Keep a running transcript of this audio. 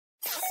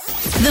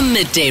The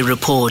Midday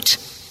Report.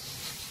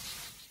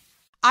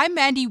 I'm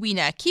Mandy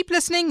Wiener. Keep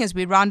listening as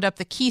we round up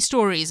the key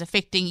stories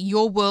affecting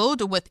your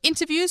world with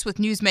interviews with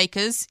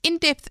newsmakers,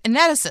 in-depth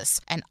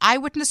analysis, and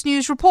eyewitness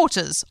news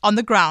reporters on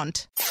the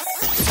ground.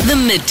 The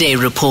Midday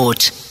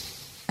Report.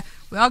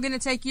 We are going to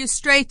take you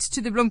straight to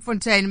the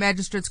Bloemfontein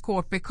Magistrates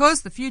Court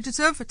because the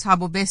fugitive,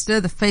 Thabo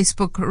Bester, the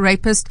Facebook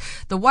rapist,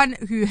 the one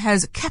who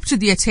has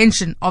captured the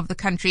attention of the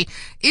country,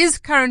 is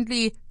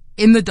currently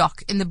in the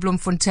dock in the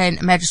Bloemfontein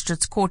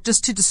Magistrates Court.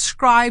 Just to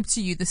describe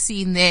to you the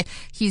scene there,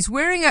 he's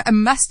wearing a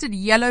mustard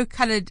yellow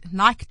coloured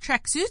Nike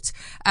tracksuit,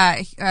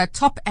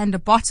 top and a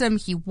bottom.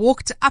 He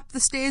walked up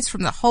the stairs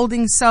from the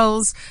holding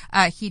cells.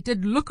 He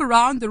did look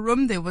around the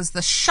room. There was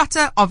the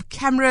shutter of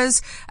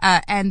cameras,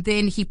 and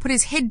then he put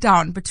his head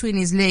down between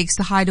his legs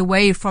to hide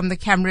away from the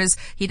cameras.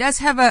 He does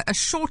have a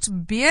short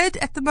beard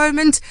at the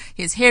moment.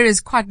 His hair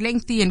is quite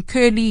lengthy and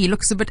curly. He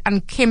looks a bit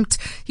unkempt.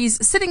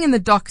 He's sitting in the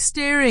dock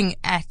staring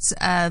at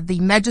the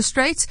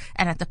magistrate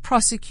and at the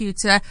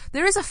prosecutor.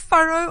 There is a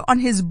furrow on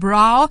his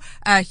brow.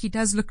 He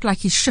does look like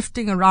he's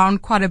shifting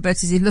around quite a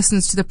bit as he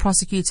listens to the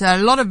prosecutor. A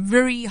lot of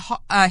very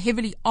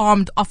heavily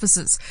armed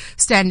officers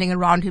standing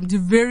around him to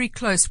very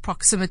close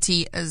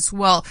proximity as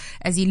well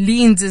as he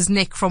leans his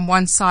neck from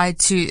one side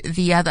to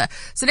the other.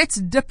 So let's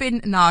dip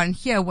in now and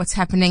hear what's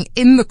happening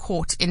in the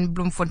court in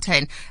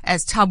Bloemfontein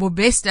as Thabo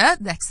Bester,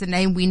 that's the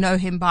name we know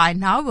him by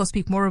now. We'll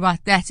speak more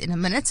about that in a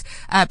minute.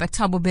 But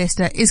Thabo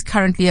Bester is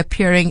currently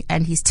appearing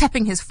and he's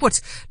tapping his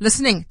foot,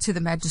 listening to the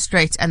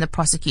magistrate and the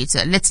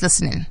prosecutor. Let's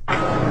listen in.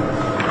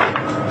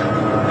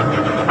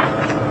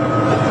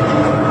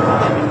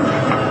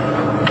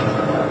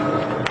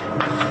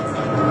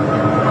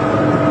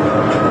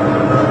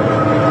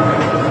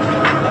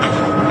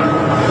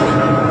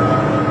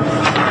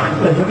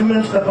 The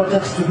document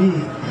purports to be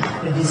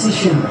a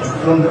decision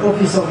from the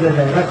Office of the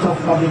Director of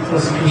Public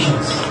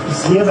Prosecutions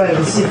is hereby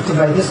received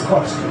by this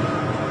court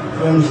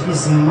and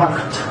is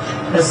marked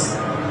as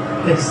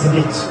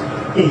Exhibit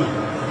A.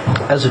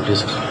 As it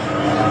is.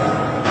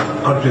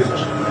 God bless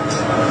us.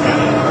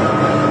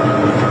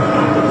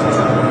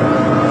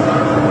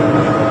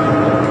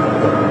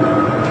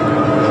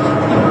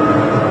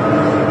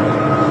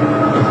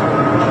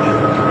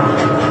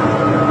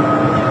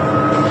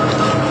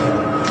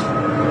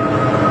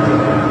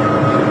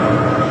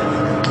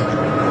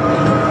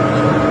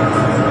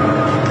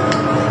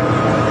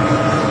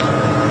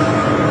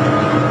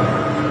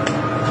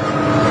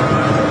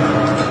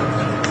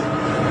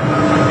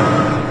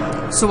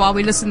 So while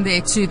we listen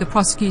there to the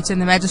prosecutor and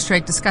the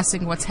magistrate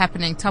discussing what's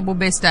happening, Thabo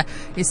Bester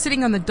is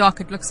sitting on the dock.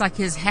 It looks like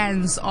his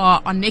hands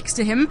are next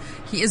to him.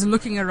 He is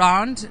looking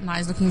around. Now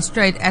he's looking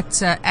straight at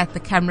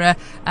the camera.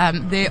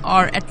 There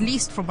are, at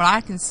least from what I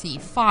can see,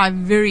 5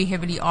 very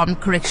heavily armed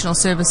correctional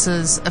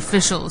services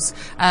officials,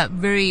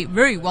 very,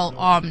 very well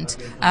armed,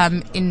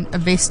 in a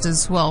vest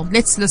as well.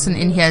 Let's listen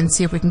in here and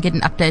see if we can get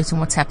an update on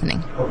what's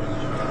happening.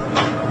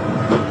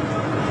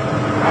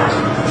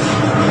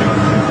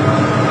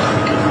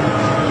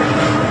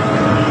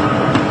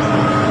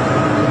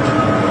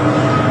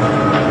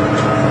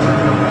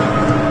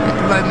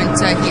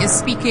 He is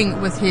speaking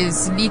with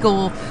his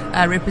legal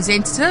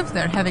representative.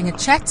 They're having a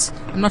chat.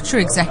 I'm not sure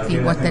exactly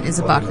what that is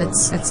about.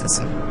 Let's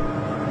listen.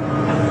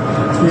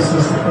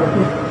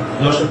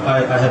 Lordship,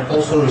 I had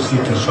also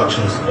received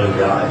instructions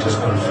earlier. I just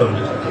confirmed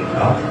it again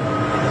now.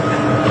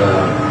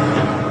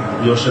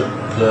 Lordship,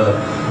 the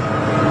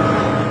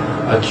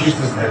accused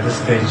is at this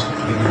stage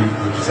legally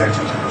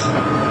represented.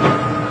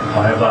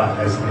 However,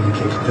 as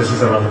indicated, this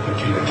is a rather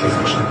peculiar case,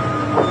 Lordship.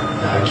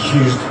 The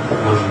accused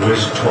would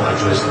wish to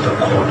address the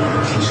court on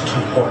at least 2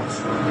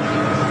 points,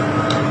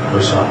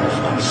 which are of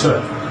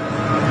concern.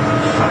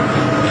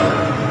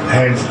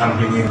 Hence, I'm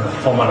bringing a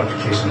formal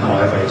application.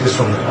 However, it is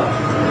from the court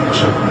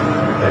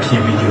that he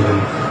be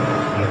given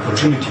an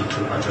opportunity to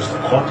address the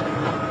court,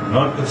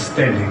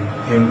 notwithstanding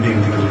him being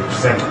legally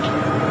represented.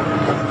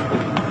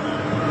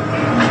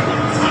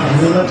 Are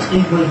you not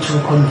able to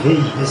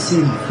convey the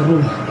same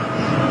through?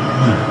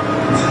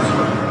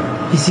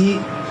 You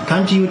see,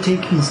 can't you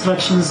take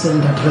instructions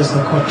and address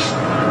the court?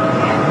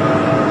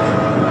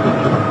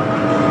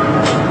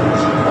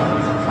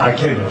 I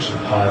can, Lordship,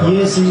 however.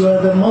 Yes, you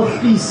are the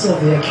mouthpiece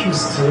of the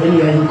accused when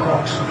you are in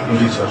court.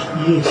 Indeed, sir.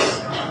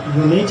 Yes.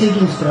 You may take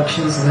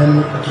instructions and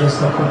then address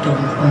the court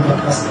on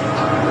that aspect.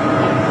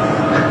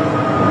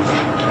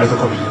 As a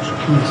complaint.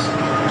 Yes.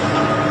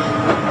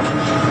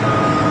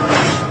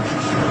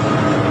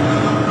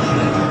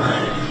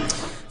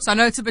 So I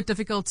know it's a bit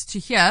difficult to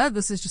hear.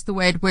 This is just the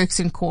way it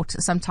works in court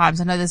sometimes.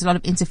 I know there's a lot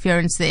of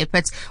interference there,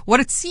 but what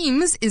it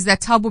seems is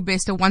that Thabo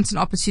Bester wants an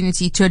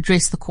opportunity to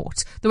address the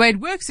court. The way it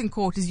works in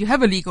court is you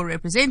have a legal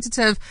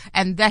representative,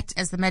 and that,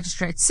 as the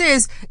magistrate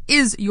says,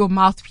 is your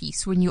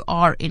mouthpiece when you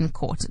are in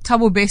court.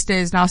 Thabo Bester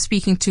is now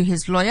speaking to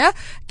his lawyer,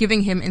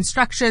 giving him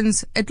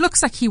instructions. It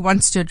looks like he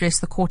wants to address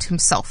the court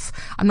himself.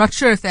 I'm not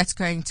sure if that's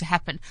going to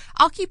happen.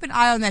 I'll keep an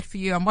eye on that for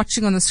you. I'm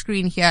watching on the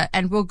screen here,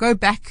 and we'll go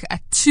back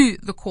to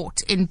the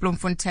court in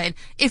Bloemfontein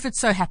if it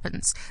so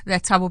happens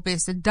that Thabo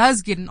Bester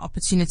does get an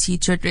opportunity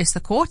to address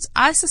the court.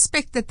 I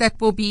suspect that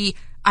will be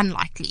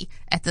unlikely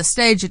at this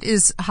stage. It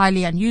is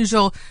highly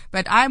unusual,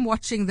 but I'm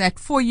watching that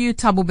for you.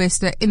 Thabo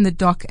Bester in the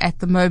dock at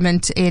the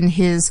moment in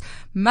his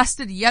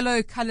mustard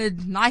yellow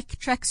colored Nike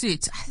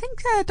tracksuit. I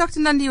think Dr.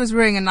 Nandi was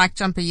wearing a Nike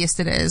jumper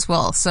yesterday as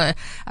well. So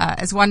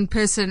as one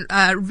person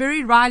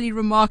very wryly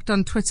remarked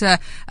on Twitter,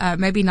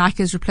 maybe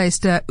Nike has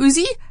replaced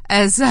Uzi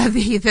as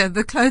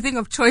the clothing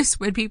of choice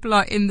when people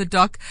are in the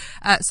dock.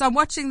 So I'm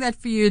watching that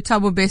for you.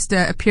 Thabo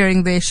Bester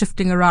appearing there,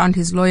 shifting around.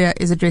 His lawyer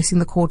is addressing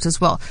the court as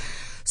well.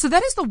 So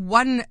that is the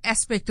one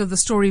aspect of the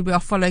story we are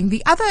following.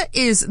 The other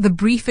is the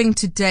briefing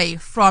today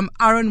from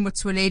Aaron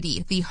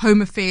Motsoaledi, the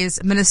Home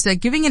Affairs Minister,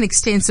 giving an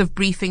extensive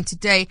briefing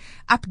today,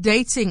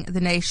 updating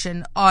the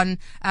nation on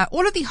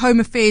all of the home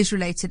affairs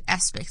related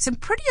aspects. Some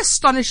pretty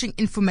astonishing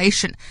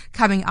information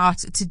coming out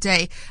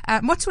today.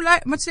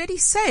 Motsoaledi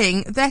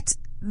saying that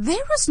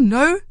there was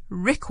no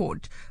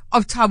record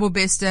of Thabo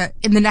Bester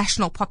in the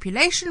National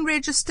Population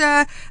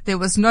Register. There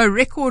was no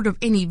record of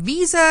any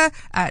visa,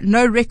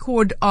 no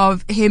record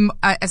of him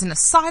as an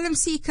asylum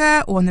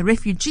seeker or in the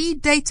refugee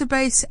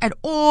database at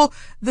all.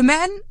 The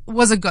man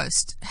was a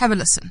ghost. Have a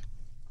listen.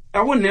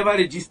 I was never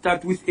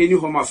registered with any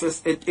Home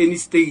Affairs at any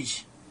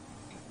stage.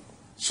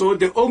 So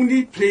the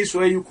only place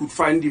where you could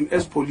find him,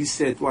 as police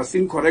said, was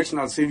in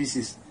correctional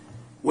services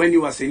when he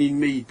was an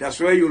inmate.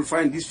 That's where you'll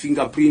find this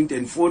fingerprint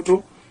and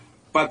photo,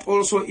 but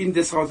also in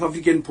the South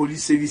African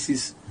Police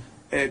Services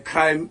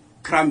crime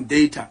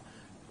data.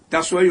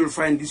 That's where you'll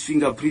find this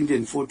fingerprint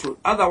and photo.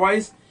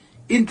 Otherwise,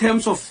 in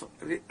terms of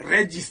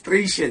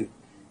registration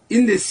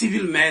in the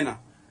civil manner,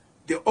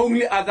 the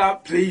only other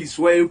place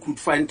where you could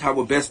find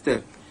Thabo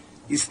Bester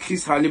is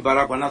Chris Hani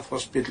Baragwanath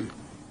Hospital.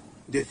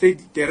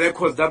 The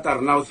records that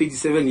are now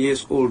 37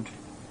 years old.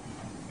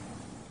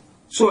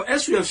 So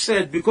as we have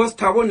said, because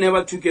Thabo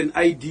never took an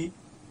ID,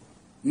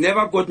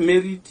 never got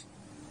married,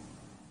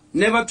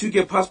 never took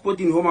a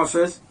passport in Home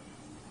Affairs,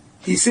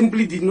 he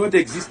simply did not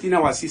exist in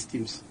our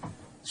systems.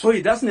 So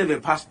he doesn't have a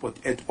passport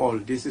at all.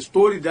 There's a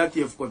story that he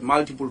has got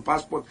multiple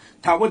passports.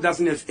 Thabo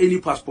doesn't have any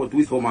passport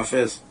with Home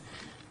Affairs.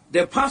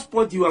 The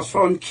passport he was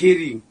found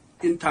carrying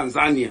in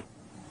Tanzania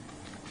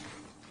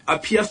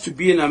appears to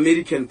be an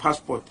American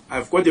passport.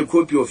 I've got a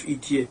copy of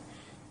it here,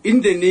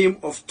 in the name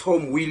of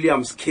Tom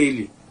Williams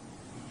Kelly.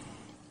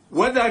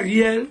 Whether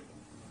real,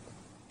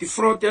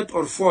 defrauded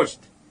or forged,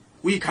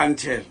 we can't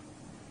tell,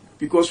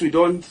 because we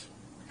don't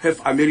have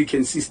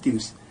American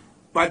systems.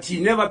 But he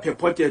never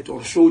purported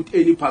or showed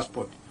any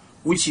passport,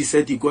 which he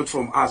said he got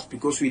from us,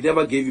 because we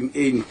never gave him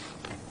any.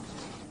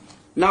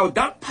 Now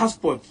that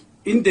passport,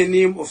 in the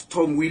name of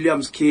Tom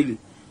Williams Kelly,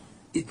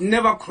 it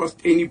never crossed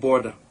any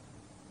border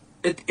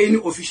at any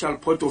official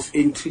port of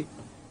entry,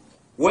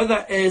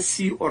 whether air,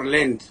 sea or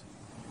land.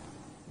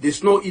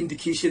 There's no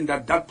indication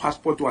that that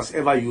passport was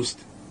ever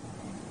used.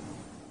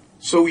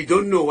 So we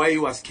don't know why he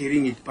was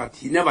carrying it, but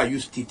he never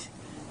used it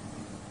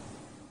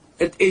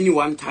at any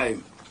one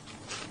time.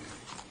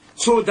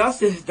 So that's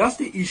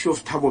the issue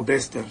of Thabo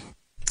Bester.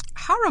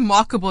 How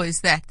remarkable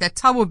is that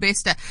Thabo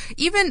Bester,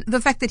 even the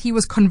fact that he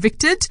was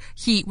convicted,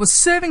 he was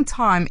serving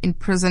time in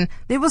prison,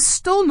 there was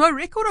still no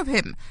record of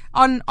him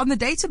on the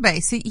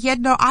database. He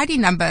had no ID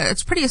number.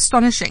 It's pretty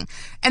astonishing.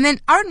 And then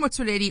Aaron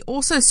Motsoaledi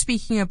also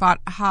speaking about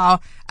how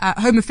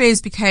Home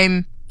Affairs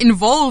became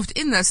involved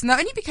in this, and they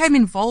only became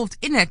involved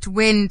in it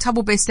when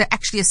Thabo Bester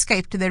actually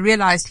escaped and they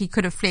realized he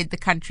could have fled the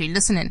country.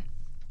 Listen in.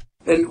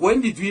 And when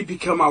did we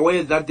become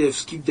aware that they've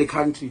escaped the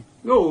country?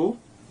 No.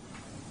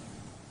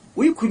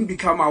 We couldn't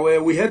become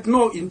aware. We had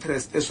no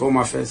interest as Home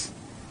Affairs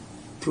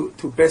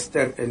to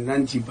Bester and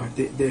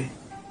Nanjiba.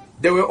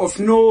 They were of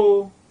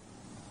no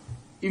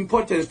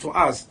importance to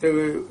us.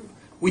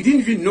 We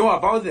didn't even know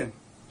about them,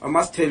 I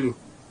must tell you,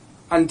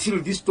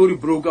 until this story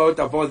broke out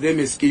about them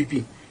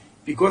escaping,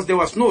 because there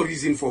was no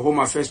reason for Home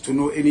Affairs to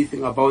know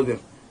anything about them.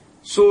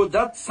 So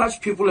that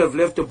such people have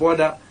left the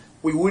border,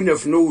 we wouldn't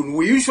have known.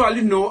 We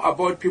usually know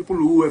about people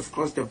who have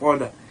crossed the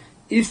border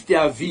if they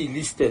are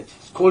V-listed.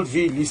 It's called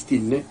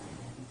V-listing.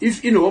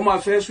 If in Home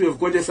Affairs we have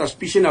got a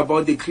suspicion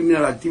about the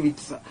criminal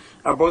activities,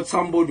 about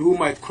somebody who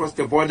might cross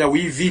the border,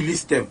 we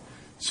V-list them.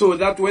 So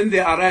that when they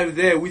arrive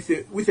there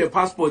with a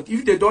passport,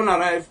 if they don't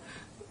arrive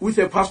with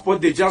a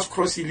passport, they just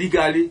cross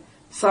illegally,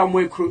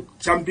 somewhere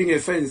jumping a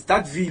fence,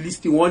 that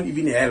V-listing won't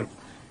even help.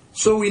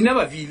 So we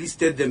never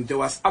V-listed them. There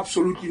was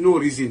absolutely no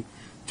reason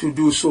to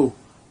do so.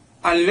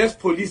 Unless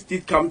police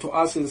did come to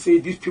us and say,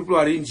 these people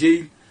are in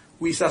jail,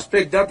 we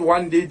suspect that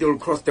one day they will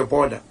cross the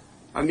border.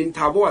 I mean,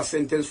 Thabo was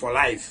sentenced for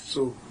life.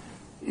 So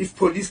if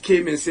police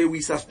came and say,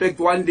 we suspect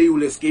one day he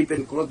will escape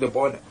and cross the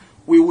border,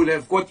 we would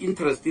have got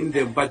interest in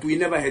them, but we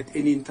never had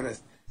any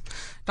interest.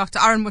 Dr.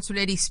 Aaron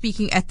Motsoaledi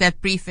speaking at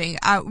that briefing.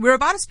 We're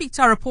about to speak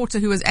to our reporter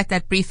who was at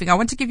that briefing. I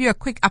want to give you a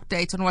quick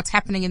update on what's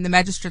happening in the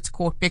Magistrates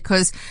Court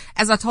because,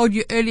 as I told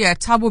you earlier,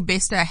 Thabo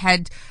Bester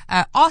had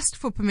asked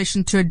for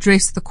permission to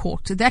address the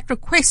court. That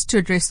request to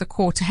address the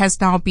court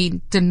has now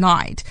been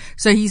denied.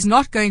 So he's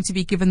not going to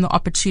be given the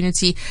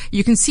opportunity.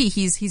 You can see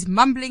he's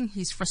mumbling,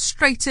 he's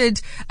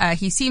frustrated,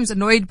 he seems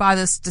annoyed by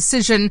this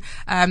decision.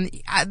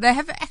 They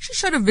have actually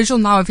showed a visual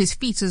now of his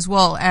feet as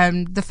well.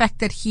 The fact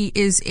that he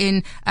is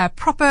in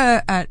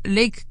proper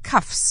leg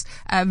cuffs,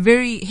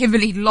 very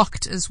heavily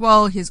locked as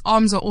well. His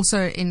arms are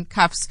also in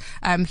cuffs.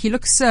 He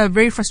looks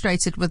very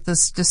frustrated with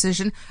this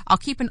decision. I'll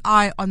keep an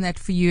eye on that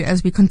for you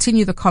as we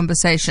continue the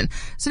conversation.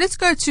 So let's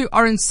go to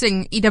Oren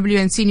Singh,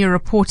 EWN senior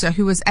reporter,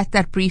 who was at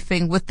that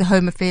briefing with the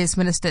Home Affairs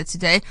Minister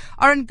today.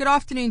 Oren, good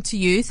afternoon to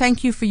you.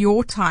 Thank you for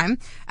your time.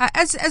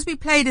 As we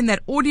played in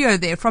that audio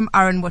there from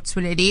Aaron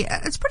Motsoaledi,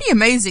 it's pretty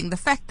amazing the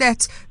fact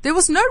that there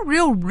was no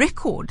real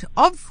record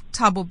of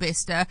Thabo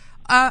Bester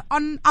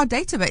on our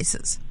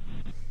databases.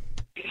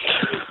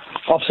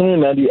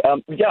 Absolutely, Mandy.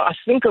 I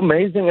think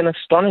amazing and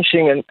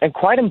astonishing and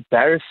quite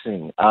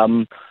embarrassing.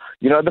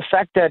 The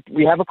fact that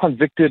we have a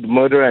convicted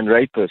murderer and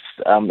rapist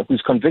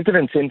who's convicted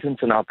and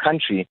sentenced in our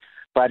country,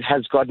 but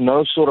has got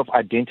no sort of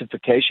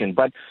identification.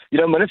 But,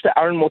 Minister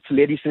Aaron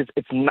Motsoaledi says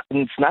it's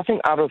nothing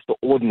out of the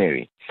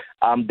ordinary.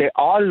 There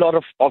are a lot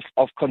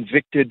of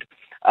convicted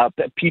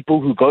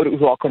people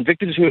who are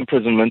convicted to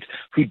imprisonment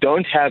who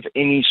don't have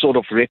any sort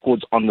of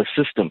records on the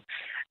system.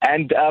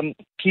 And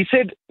he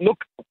said,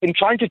 look, in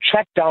trying to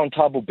track down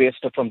Thabo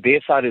Bester from their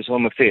side as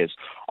Home Affairs,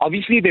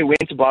 obviously they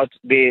went about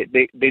their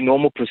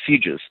normal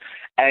procedures.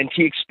 And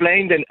he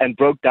explained and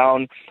broke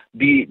down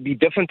the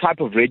different type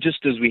of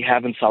registers we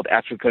have in South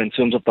Africa in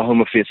terms of the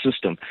Home Affairs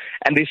system.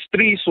 And there's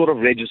three sort of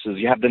registers.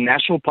 You have the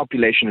National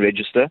Population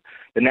Register,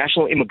 the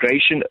National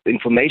Immigration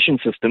Information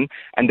System,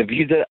 and the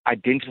Visa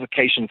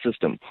Identification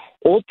System.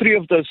 All three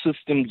of those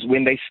systems,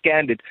 when they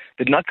scanned it,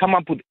 did not come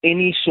up with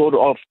any sort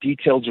of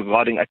details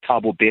regarding a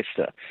Thabo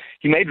Bester.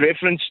 He made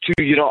reference to,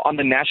 on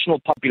the National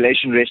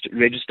Population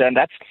Register, and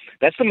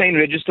that's the main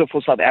register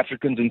for South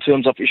Africans in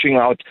terms of issuing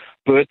out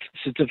birth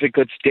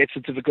certificates, death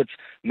certificates,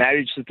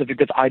 marriage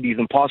certificates, IDs,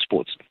 and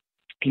passports.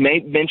 He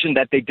mentioned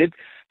that they did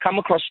come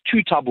across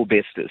two Thabo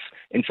Besters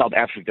in South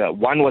Africa.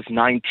 One was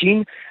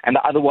 19 and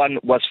the other one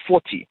was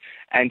 40.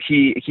 And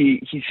he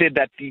said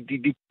that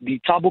the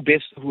Thabo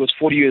Bester, who was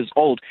 40 years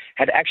old,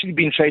 had actually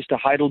been traced to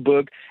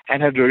Heidelberg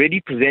and had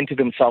already presented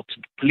himself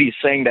to police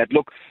saying that,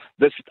 look,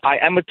 I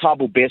am a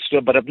Thabo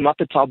Bester, but I'm not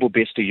the Thabo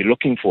Bester you're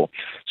looking for.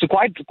 So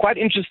quite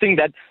interesting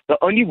that the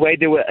only way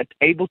they were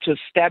able to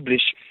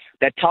establish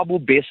that Thabo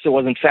Bester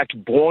was in fact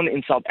born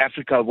in South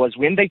Africa was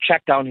when they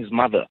tracked down his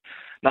mother.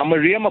 Now,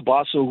 Maria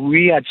Mabaso, who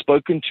we had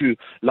spoken to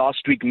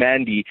last week,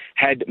 Mandy,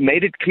 had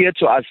made it clear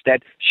to us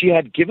that she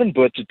had given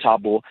birth to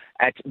Thabo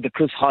at the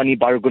Chris Hani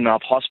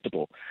Baragwanath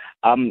Hospital.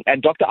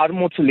 And Dr. Aaron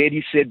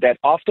Motsoaledi said that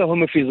after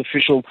Home Affairs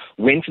official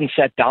went and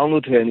sat down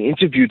with her and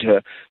interviewed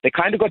her, they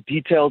kind of got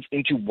details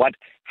into what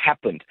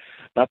happened.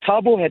 Now,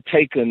 Thabo had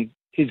taken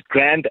his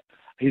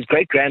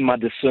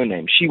great-grandmother's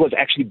surname. She was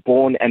actually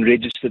born and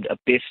registered a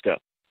Bester.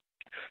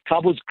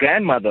 Thabo's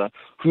grandmother,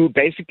 who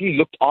basically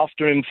looked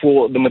after him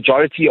for the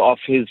majority of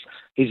his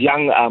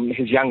young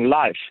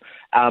life,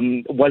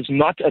 was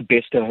not a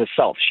Bester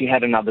herself. She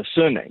had another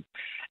surname,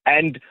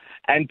 and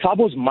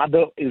Thabo's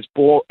mother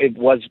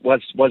was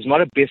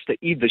not a Bester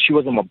either. She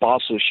was a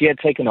Mabaso. She had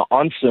taken her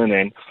aunt's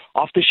surname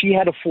after she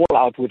had a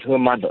fallout with her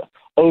mother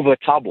over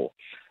Thabo.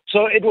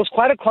 So it was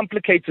quite a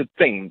complicated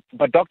thing.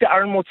 But Dr.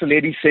 Aaron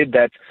Motsoaledi said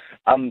that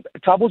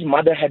Thabo's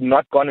mother had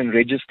not gone and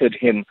registered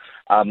him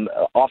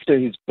after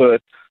his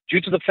birth due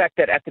to the fact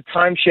that at the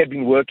time she had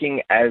been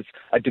working as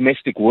a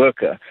domestic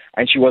worker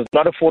and she was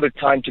not afforded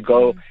time to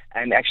go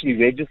and actually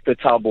register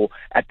Thabo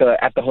at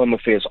the Home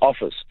Affairs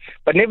office.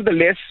 But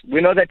nevertheless, we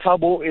know that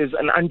Thabo is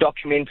an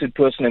undocumented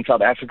person in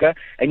South Africa,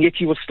 and yet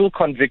he was still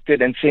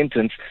convicted and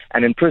sentenced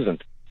and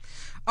imprisoned.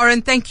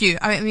 Oren, thank you.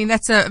 I mean,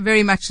 that's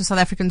very much a South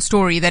African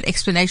story, that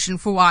explanation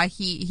for why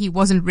he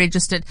wasn't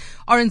registered.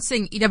 Oren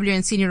Singh,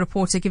 EWN senior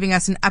reporter, giving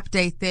us an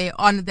update there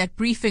on that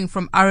briefing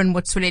from Aaron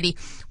Motsoaledi.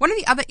 One of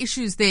the other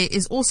issues there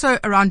is also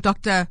around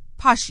Dr.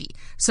 Pashi.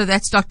 So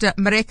that's Dr.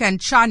 Mareka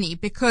Nchani,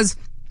 because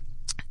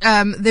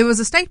there was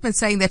a statement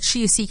saying that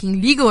she is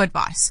seeking legal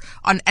advice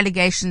on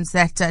allegations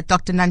that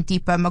Dr.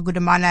 Nandipa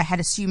Magudumana had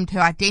assumed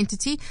her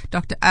identity.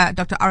 Dr.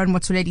 Aaron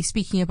Motsoaledi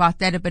speaking about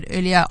that a bit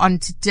earlier on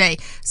today,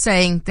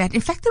 saying that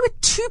in fact there were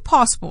two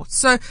passports.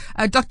 So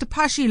Dr.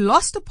 Pashi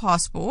lost a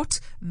passport.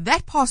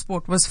 That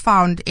passport was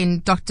found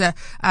in Dr.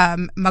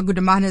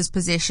 Magudumana's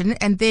possession,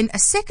 and then a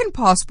second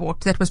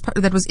passport that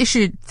was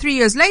issued 3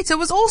 years later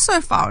was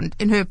also found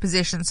in her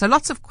possession. So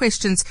lots of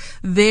questions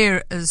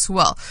there as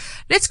well.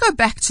 Let's go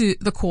back to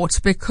the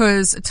court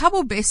because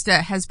Thabo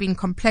Bester has been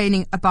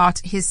complaining about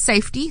his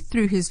safety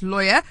through his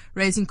lawyer,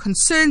 raising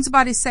concerns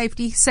about his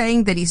safety,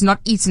 saying that he's not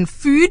eaten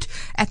food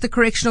at the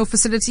correctional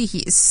facility. He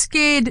is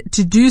scared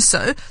to do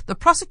so. The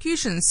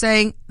prosecution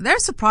saying they're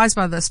surprised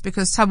by this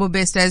because Thabo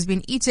Bester has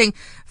been eating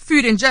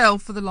food in jail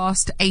for the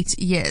last 8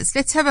 years.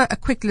 Let's have a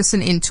quick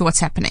listen in to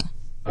what's happening.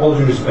 All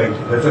due respect,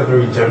 that's a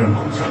very genuine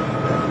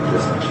concern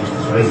this accused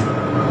is raising.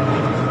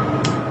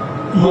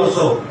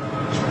 Also,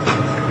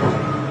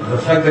 the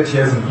fact that he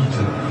hasn't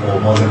eaten for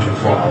more than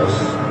 24 hours,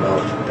 well,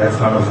 that's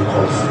none of the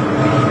cause.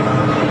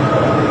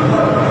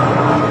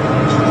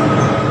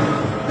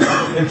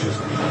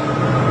 Interesting.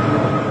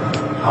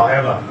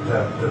 However,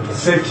 the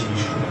safety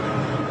issue,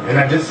 and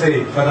I did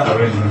say further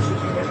arrangements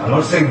will be made. I'm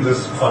not saying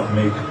this court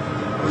make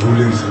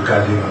rulings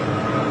regarding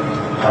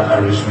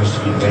arrangements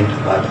to be made,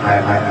 but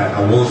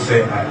I will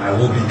say I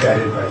will be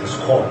guided by this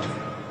court.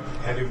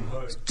 Having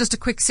heard just a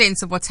quick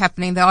sense of what's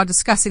happening. They are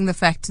discussing the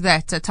fact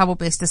that Thabo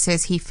Bester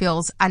says he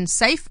feels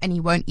unsafe and he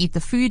won't eat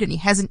the food, and he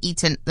hasn't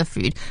eaten the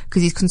food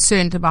because he's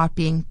concerned about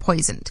being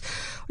poisoned.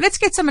 Let's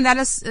get some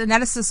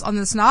analysis on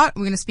this now.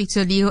 We're going to speak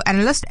to a legal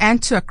analyst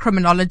and to a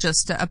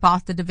criminologist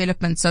about the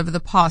developments over the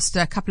past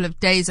couple of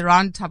days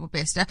around Thabo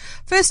Bester.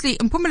 Firstly,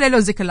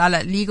 Mpumelelo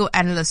Zikalala, legal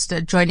analyst,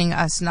 joining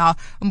us now.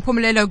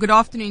 Mpumelelo, good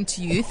afternoon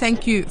to you.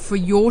 Thank you for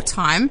your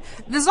time.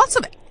 There's lots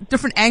of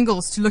different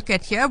angles to look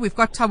at here. We've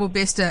got Thabo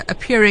Bester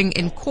appearing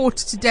in court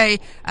today,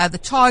 the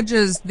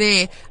charges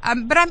there.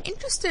 But I'm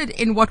interested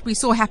in what we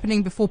saw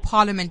happening before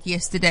Parliament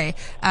yesterday.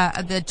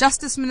 The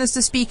Justice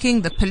Minister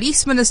speaking, the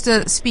Police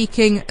Minister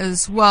speaking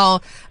as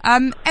well.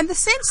 And the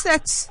sense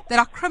that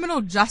our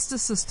criminal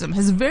justice system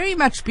has very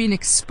much been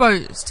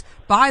exposed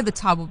by the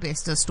Thabo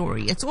Bester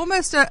story. It's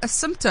almost a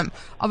symptom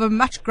of a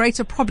much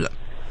greater problem.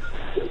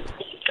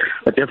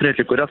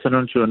 Definitely. Good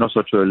afternoon to you and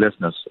also to your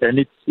listeners. And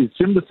it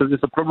seems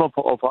it's a problem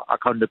of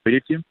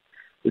accountability.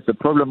 It's a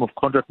problem of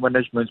contract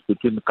management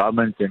between the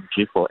government and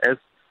G4S.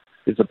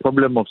 It's a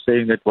problem of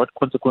saying that what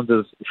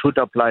consequences should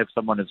apply if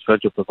someone is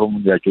failed to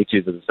perform their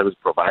duties as a service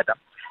provider.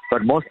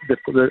 But most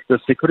the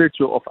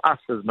security of us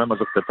as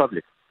members of the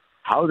public.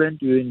 How then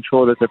do you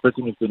ensure that the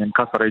person who's been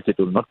incarcerated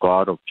will not go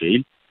out of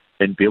jail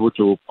and be able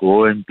to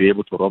go and be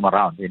able to roam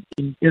around? And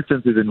in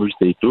instances in which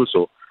they do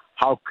so,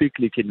 how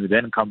quickly can we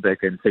then come back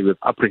and say we've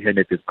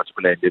apprehended this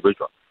particular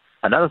individual?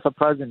 Another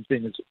surprising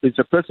thing is it's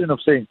a person of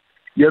saying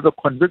you have a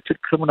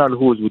convicted criminal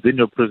who is within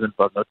your prison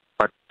but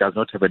does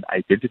not have an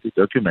identity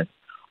document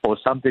or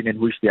something in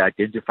which they are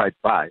identified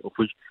by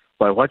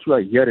what you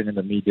are hearing in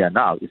the media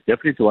now is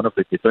definitely one of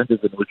the defenses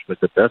in which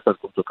Mr. Bester is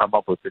going to come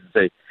up with and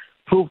say,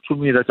 prove to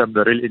me that I'm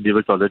the real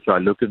individual that you are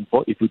looking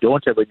for. If you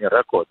don't have any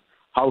record,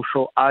 how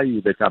sure are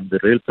you that I'm the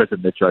real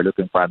person that you are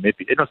looking for? I may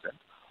be innocent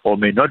or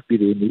may not be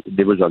the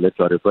individual that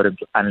you are referring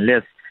to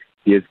unless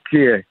there's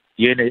clear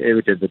DNA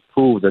evidence that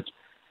proves that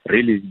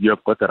really you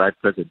have got the right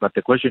person. But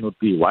the question would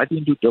be, why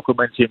didn't you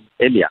document him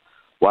earlier?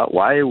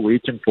 Why are you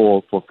waiting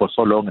for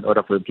so long in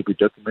order for him to be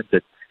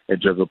documented and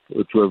to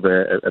have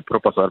a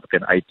proper South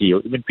African ID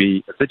or even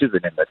be a citizen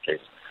in that case?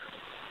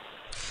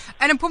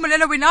 And in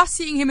Mpumelelo, we're now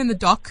seeing him in the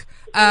dock.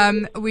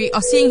 We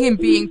are seeing him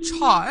being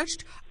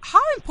charged.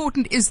 How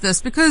important is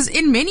this? Because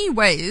in many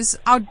ways,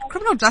 our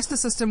criminal justice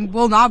system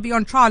will now be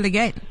on trial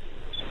again.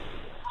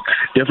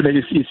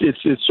 Definitely,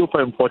 it's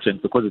super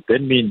important because it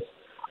then means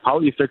how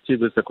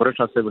effective is the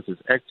Correctional Services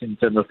Act in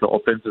terms of the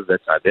offences that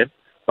are there,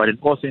 but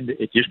also in the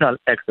additional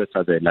acts that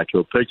are there, like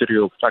your perjury,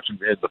 obstruction of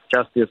the ends of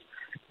justice,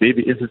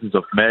 maybe instances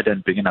of murder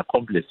and being an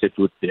accomplice if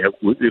we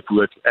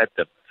were to add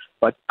them.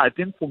 But I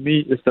think for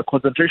me, it's the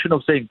concentration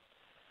of saying,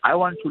 I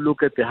want to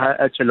look at the higher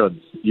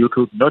echelons. You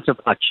could not have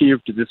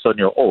achieved this on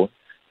your own.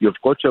 You've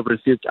got to have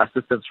received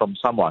assistance from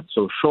someone.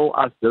 So show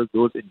us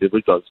those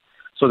individuals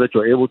so that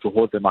you're able to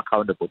hold them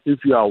accountable.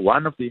 If you are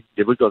one of the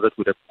individuals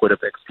that could have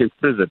escaped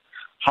prison,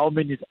 how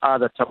many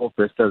other type of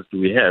Besters do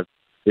we have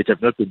that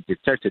have not been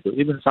detected, or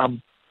even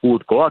some who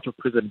would go out of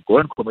prison, go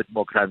and commit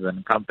more crimes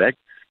and come back,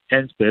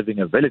 hence having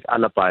a valid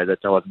alibi that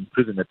I was in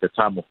prison at the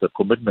time of the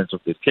commitments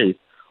of this case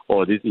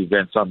or this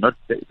event. So I'm not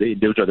the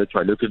individual that you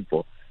are looking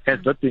for.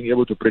 Hence not being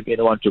able to bring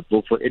anyone to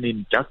book for any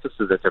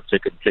injustices that have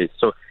taken place.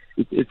 So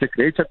it's a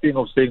greater thing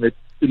of saying that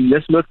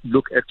let's not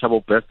look at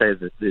Thabo Bester as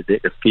the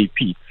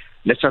escapee.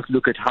 Let's just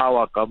look at how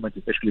our government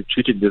is actually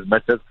treating these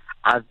matters.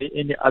 Are there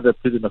any other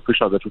prison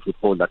officials that we should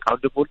hold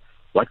accountable?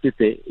 What did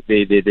they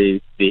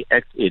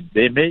act in?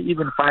 They may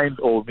even find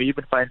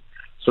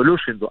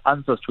solutions or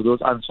answers to those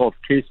unsolved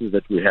cases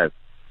that we have.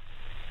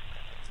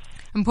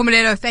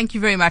 Mpumelelo, thank you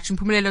very much.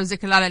 Mpumelelo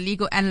Zikalala,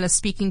 legal analyst,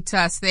 speaking to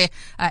us there.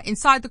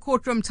 Inside the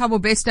courtroom, Thabo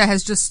Bester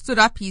has just stood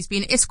up. He's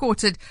been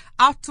escorted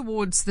out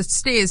towards the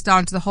stairs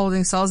down to the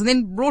holding cells and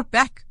then brought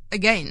back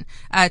again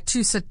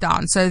to sit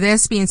down. So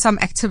there's been some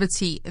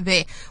activity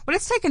there. Well,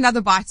 let's take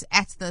another bite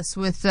at this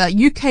with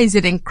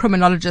UKZN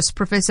criminologist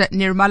Professor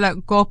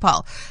Nirmala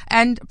Gopal.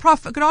 And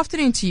Prof, good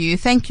afternoon to you.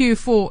 Thank you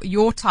for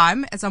your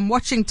time. As I'm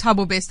watching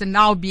Thabo Bester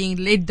now being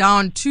led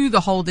down to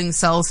the holding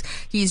cells,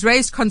 he's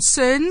raised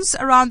concerns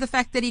around the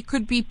fact that he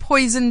could be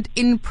poisoned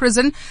in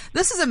prison.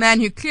 This is a man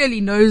who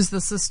clearly knows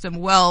the system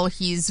well.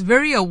 He's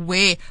very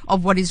aware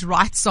of what his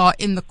rights are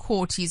in the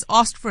court. He's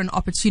asked for an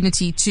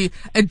opportunity to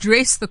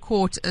address the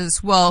court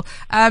as well.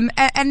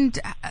 And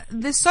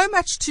there's so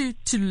much to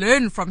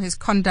learn from his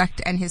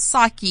conduct and his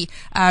psyche,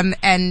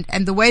 and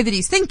the way that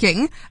he's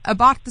thinking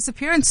about this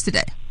appearance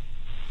today.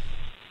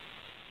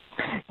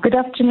 Good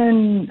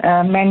afternoon,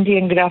 Mandy,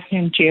 and good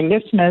afternoon to your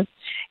listeners.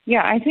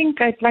 Yeah, I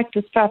think I'd like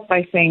to start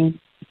by saying,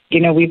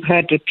 we've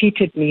heard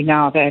repeatedly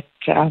now that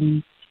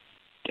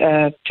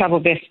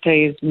Thabo Bester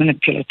is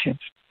manipulative,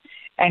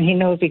 and he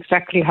knows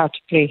exactly how to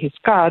play his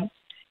cards.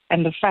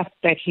 And the fact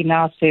that he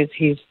now says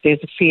he has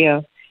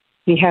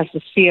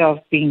the fear of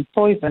being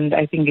poisoned,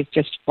 I think is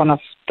just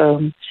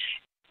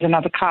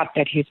another card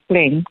that he's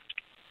playing.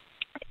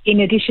 In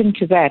addition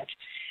to that,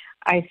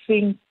 I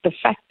think the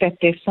fact that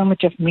there's so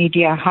much of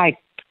media hype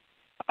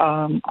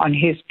on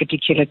his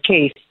particular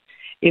case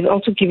is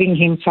also giving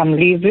him some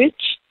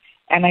leverage.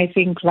 And I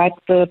think, like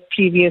the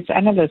previous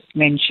analyst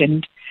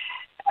mentioned,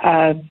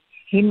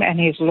 him and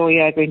his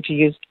lawyer are going to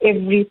use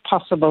every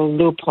possible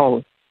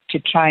loophole to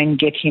try and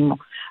get him,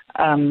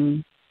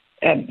 to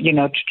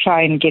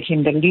try and get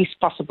him the least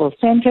possible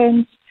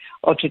sentence,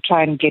 or to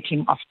try and get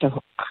him off the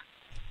hook.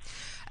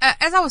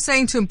 As I was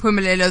saying to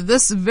Mpumelelo,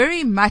 this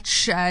very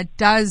much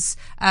does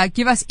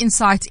give us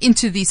insight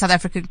into the South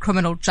African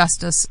criminal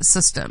justice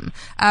system,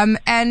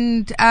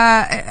 and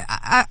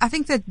I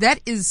think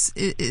that is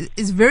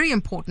very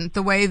important.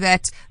 The way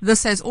that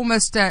this has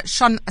almost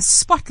shone a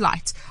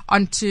spotlight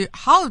onto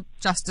how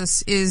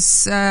justice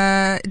is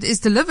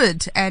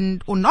delivered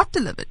or not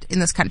delivered in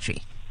this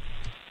country.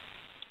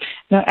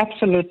 No,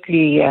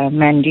 absolutely,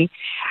 Mandy.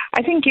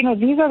 I think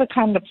these are the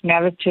kind of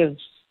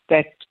narratives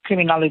that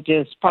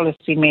criminologists,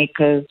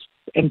 policymakers,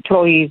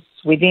 employees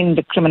within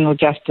the criminal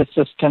justice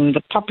system,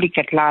 the public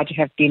at large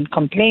have been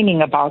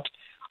complaining about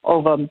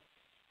over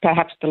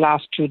perhaps the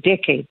last 2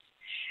 decades.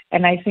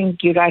 And I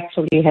think you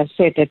rightfully have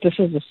said that this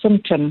is a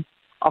symptom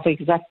of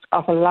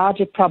a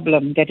larger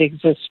problem that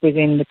exists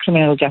within the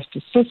criminal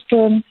justice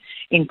system,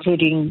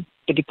 including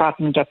the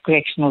Department of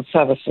Correctional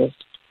Services.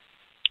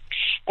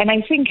 And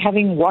I think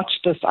having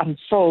watched this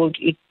unfold,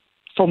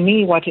 for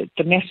me,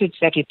 the message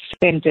that it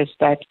sent is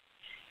that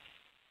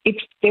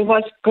there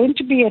was going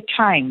to be a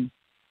time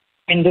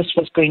when this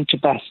was going to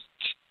burst.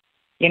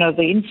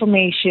 The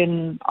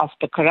information of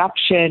the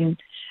corruption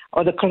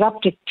or the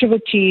corrupt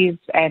activities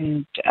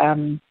and,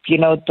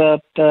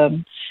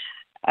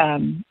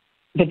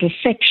 the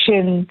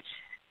deception,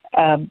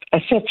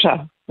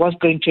 etc., was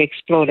going to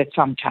explode at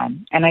some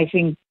time. And I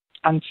think,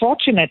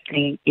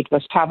 unfortunately, it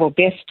was Thabo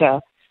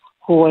Bester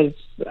who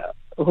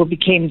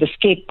became the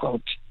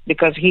scapegoat,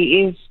 because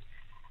he is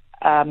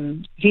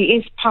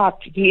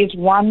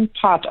one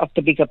part of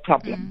the bigger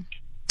problem.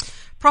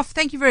 Prof,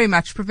 thank you very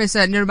much. Professor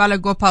Nirmala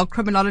Gopal,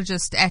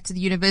 criminologist at the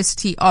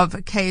University of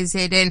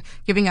KZN,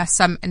 giving us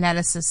some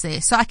analysis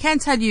there. So I can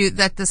tell you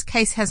that this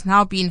case has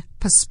now been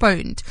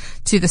postponed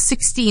to the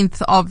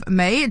 16th of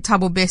May.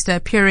 Thabo Bester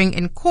appearing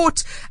in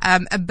court.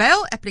 A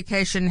bail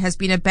application has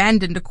been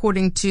abandoned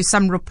according to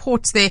some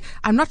reports there.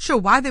 I'm not sure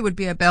why there would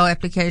be a bail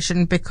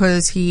application,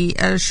 because he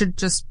should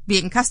just be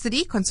in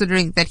custody,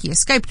 considering that he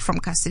escaped from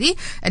custody,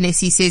 unless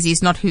he says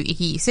he's not who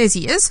he says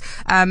he is.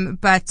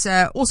 But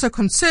also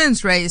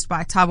concerns raised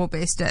by Thabo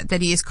Bester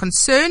that he is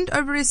concerned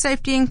over his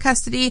safety in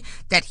custody,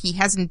 that he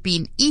hasn't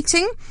been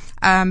eating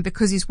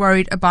because he's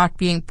worried about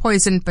being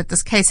poisoned. But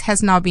this case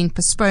has now been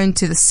postponed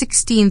to the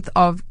 16th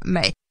of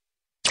May.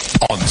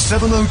 On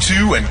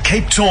 702 and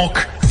Cape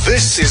Talk,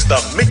 this is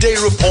the Midday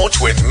Report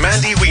with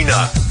Mandy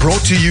Wiener.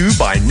 Brought to you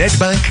by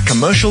Nedbank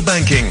Commercial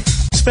Banking.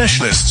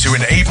 Specialists who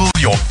enable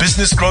your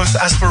business growth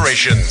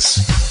aspirations.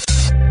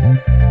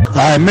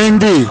 Hi,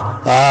 Mandy.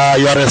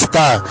 You're a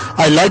star.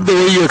 I like the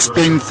way you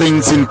explain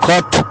things in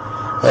court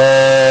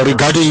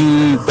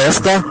regarding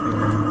Bester.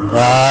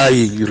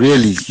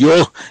 Really.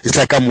 It's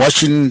like I'm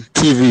watching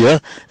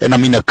TV and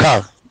I'm in a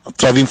car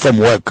driving from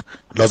work.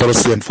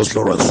 Lazarus and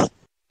Fosloros.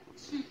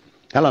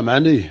 Hello,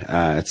 Mandy.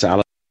 It's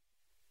Alice.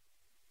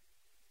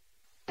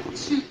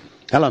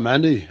 Hello,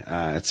 Mandy.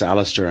 It's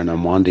Alistair and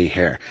Amwandi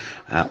here.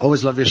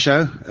 Always love your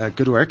show.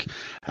 Good work.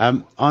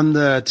 On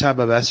the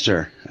Thabo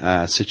Bester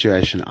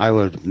situation, I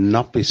would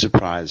not be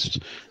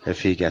surprised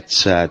if he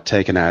gets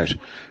taken out,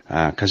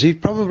 because he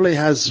probably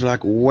has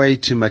way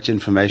too much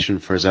information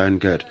for his own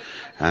good,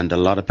 and a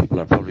lot of people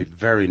are probably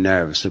very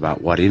nervous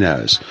about what he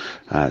knows.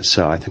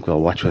 So I think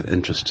we'll watch with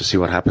interest to see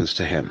what happens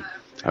to him.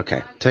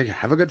 Okay,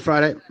 have a good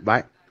Friday.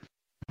 Bye.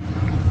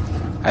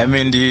 I'm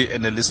Andy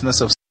and the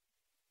listeners of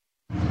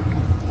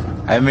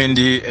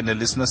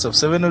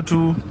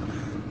 702.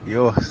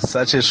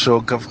 Such a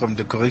shock from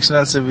the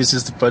Correctional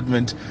Services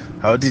Department.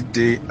 How did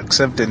they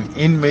accept an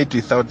inmate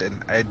without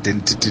an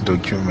identity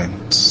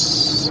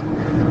document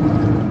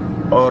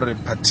or a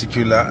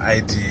particular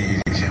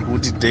ID? Who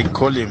did they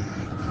call him?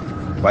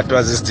 What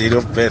was his date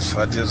of birth?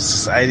 What is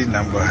his ID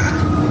number?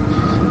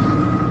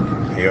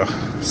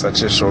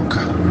 Such a shock.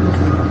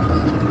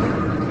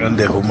 And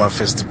the Home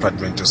Affairs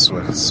Department as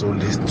well. So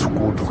let's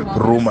go to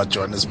Roma,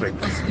 Johannesburg.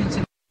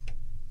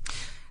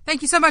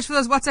 Thank you so much for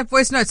those WhatsApp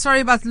voice notes. Sorry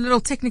about the little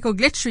technical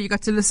glitch. Sure, you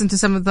got to listen to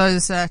some of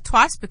those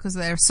twice because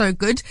they're so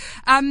good.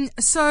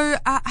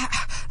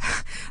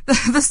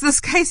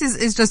 This case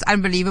is just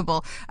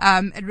unbelievable.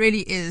 It really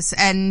is.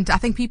 And I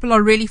think people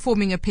are really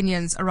forming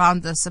opinions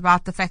around this,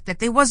 about the fact that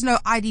there was no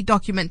ID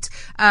document,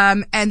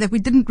 and that we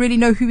didn't really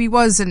know who he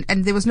was, and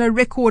there was no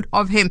record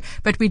of him.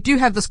 But we do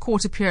have this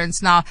court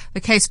appearance now,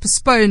 the case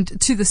postponed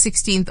to the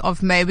 16th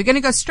of May. We're going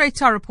to go straight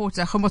to our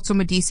reporter, Khomotso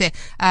Modise,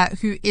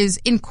 who is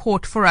in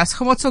court for us.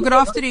 Khomotso, good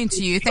afternoon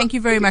to you. Thank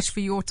you very much for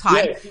your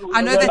time.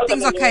 I know that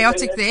things are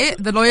chaotic there.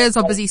 The lawyers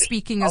are busy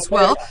speaking as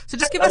well. So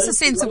just give us a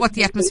sense of what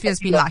the atmosphere has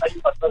been like.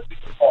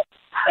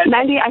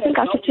 Mandy, I think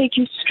I should take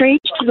you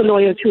straight to the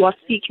lawyers who are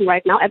speaking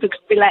right now. Abik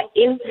Spiller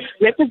is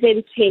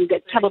representing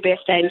Thabo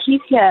Bester, and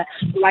he's here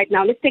right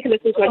now. Let's take a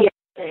listen to what he has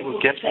to say.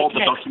 Get all the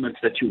documents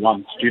that you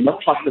want. Do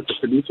not trust that the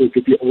police will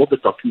give you all the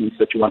documents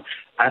that you want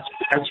as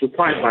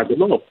required by the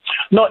law.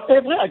 Not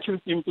every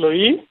accused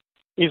employee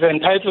is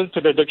entitled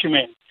to the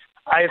document.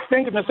 I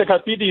think Mr.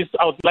 Kapidi is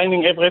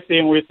outlining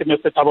everything with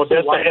Mr. Thabo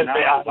Bester as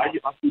they are. Why are you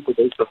asking for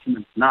those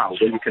documents now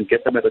when you can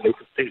get them at a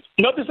later stage?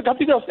 No, Mr.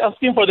 Kapidi is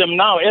asking for them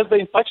now as the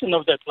instruction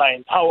of the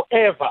client.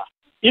 However,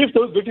 if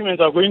those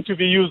documents are going to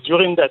be used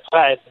during the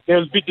trial, they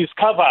will be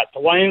discovered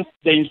once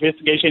the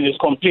investigation is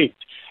complete.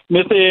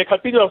 Mr.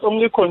 Kapidi was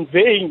only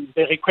conveying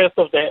the request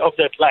of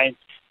the client.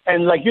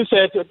 And like you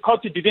said, the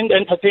court didn't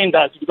entertain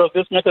that because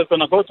this matter is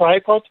going to go to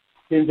High Court.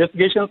 The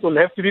investigations will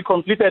have to be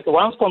completed.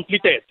 Once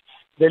completed,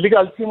 the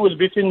legal team will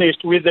be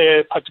finished with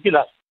the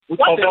particulars.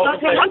 What's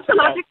the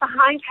logic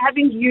behind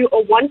having you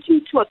or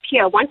wanting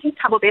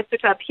Thabo Bester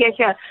to appear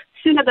here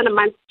sooner than a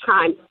month's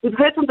time? We've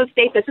heard from the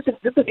state that this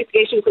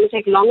investigation is going to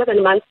take longer than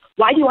a month.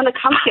 Why do you want to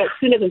come here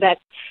sooner than that?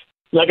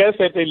 Like I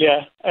said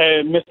earlier,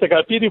 Mr.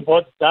 Kapidi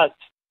brought that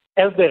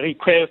as the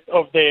request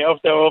of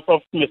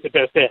Mr.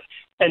 Bester.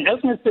 And as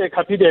Mr.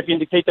 Kapidi has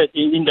indicated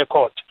in the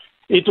court,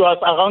 it was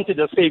around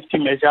the safety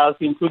measures,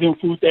 including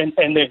food, and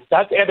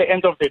that at the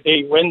end of the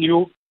day, when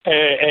you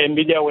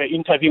media were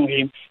interviewing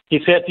him, he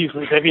said he's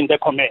reserving the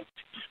comment.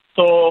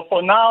 So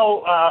for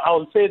now, I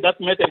will say that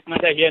matter is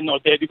neither here nor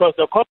there because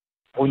the court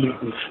Mandy,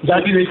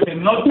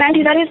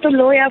 that is the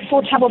lawyer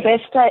for Thabo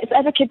Bester. It's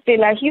Advocate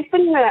Bella. He's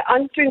been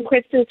answering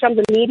questions from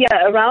the media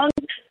around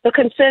the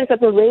concerns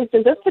that were raised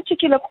in this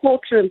particular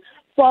courtroom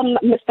from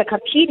Mr.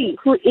 Kapidi,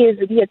 who is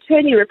the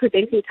attorney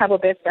representing Thabo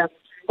Bester.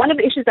 One of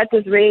the issues that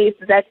was raised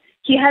is that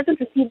he hasn't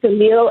received a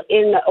meal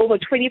in over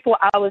 24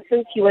 hours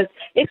since he was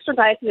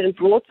extradited and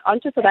brought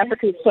onto South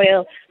African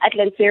soil at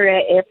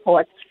Lanseria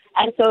Airport.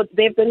 And so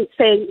they've been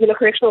saying,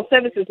 correctional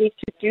services need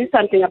to do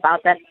something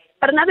about that.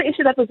 But another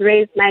issue that was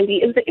raised,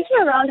 Mandy, is the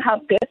issue around how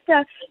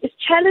Bester is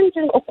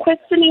challenging or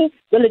questioning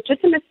the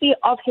legitimacy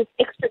of his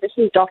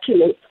extradition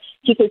documents.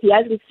 He says he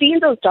hasn't seen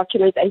those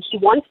documents and he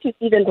wants to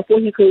see them before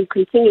he can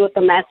continue with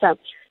the matter.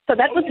 So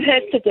that was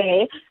heard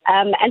today,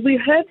 and we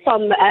heard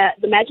from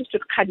the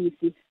magistrate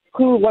Kadisi,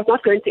 who was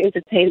not going to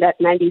entertain that,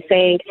 Mandy,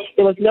 saying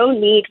there was no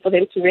need for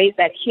them to raise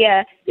that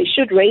here. They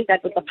should raise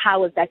that with the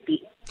powers that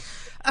be.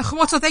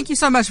 Khomotso, thank you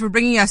so much for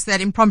bringing us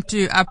that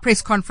impromptu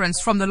press conference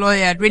from the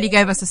lawyer. It really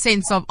gave us a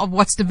sense of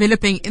what's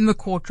developing in the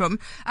courtroom.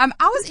 I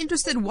was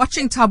interested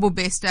watching Thabo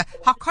Bester,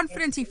 how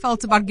confident he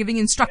felt about giving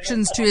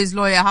instructions to his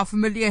lawyer, how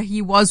familiar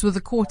he was with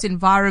the court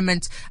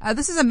environment.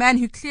 This is a man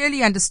who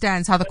clearly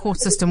understands how the court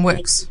system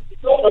works.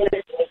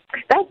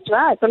 That's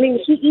right. I mean,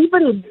 he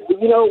even,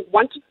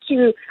 wanted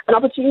an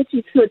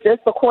opportunity to address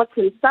the court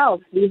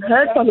himself. We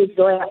heard from his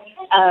lawyer,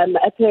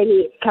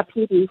 attorney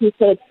Kapidi, who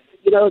said,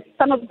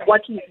 some of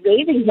what he's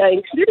raising here,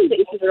 including the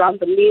issues around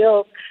the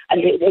meals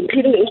and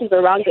including the issues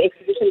around the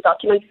extradition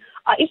documents,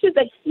 are issues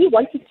that he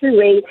wanted to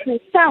raise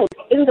himself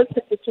in this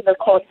particular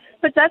court.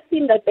 So it does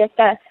seem that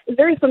Bester is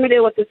very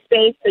familiar with the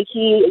space, that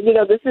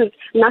this is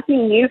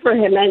nothing new for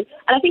him. And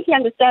I think he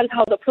understands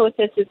how the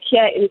processes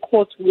here in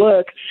court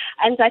work.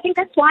 And I think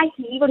that's why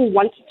he even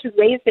wanted to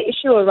raise the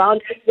issue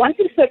around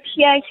wanting to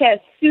appear here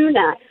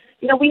sooner.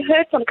 We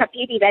heard from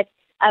Kapidi that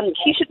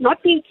he should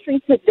not be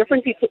treated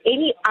differently to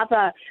any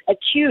other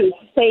accused,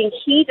 saying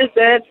he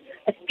deserves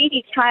a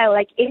speedy trial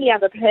like any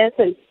other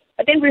person.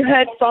 But then we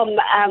heard from,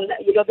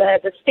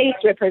 the state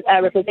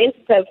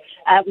representative,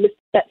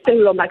 Mr.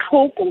 Cyril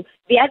Makhoku,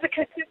 the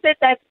advocate, who said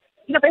that,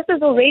 Bester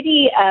is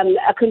already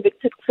a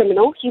convicted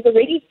criminal. He's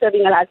already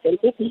serving a life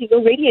sentence. He's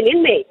already an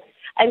inmate.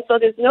 And so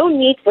there's no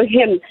need for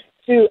him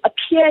to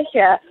appear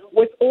here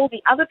with all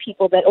the other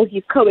people or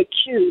his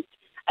co-accused.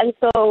 And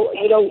so,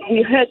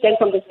 we heard then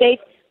from the state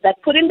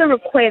that put in the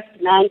request,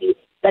 Mandy,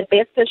 that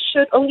Bester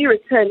should only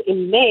return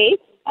in May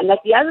and that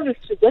the other is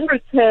to then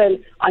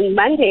return on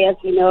Monday, as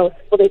we know,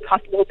 for their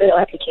possible bail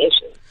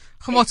application.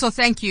 Khomotso,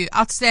 thank you.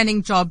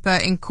 Outstanding job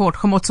in court.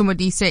 Khomotso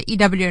Modise,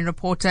 EWN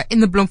reporter in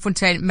the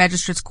Bloemfontein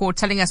Magistrates Court,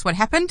 telling us what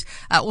happened,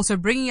 also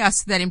bringing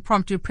us that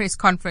impromptu press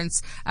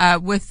conference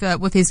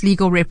with his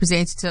legal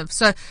representative.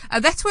 So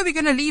that's where we're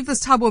going to leave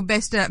this Thabo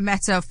Bester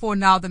matter for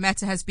now. The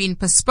matter has been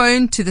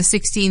postponed to the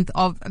 16th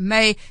of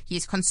May.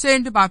 He's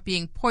concerned about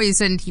being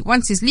poisoned. He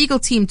wants his legal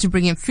team to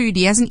bring him food.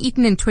 He hasn't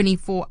eaten in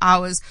 24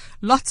 hours.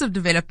 Lots of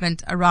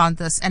development around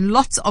this and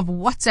lots of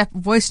WhatsApp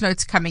voice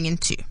notes coming in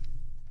too.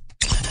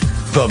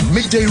 The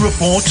Midday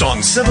Report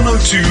on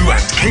 702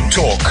 and Cape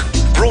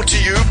Talk. Brought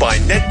to you by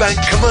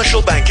Nedbank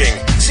Commercial Banking.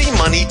 See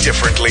money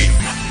differently.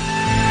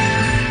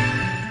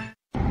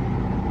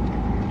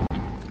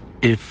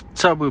 If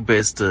Thabo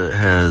Bester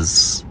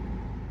has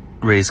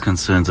raised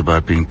concerns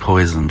about being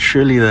poisoned,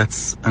 surely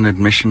that's an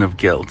admission of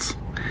guilt.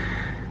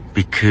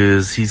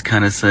 Because he's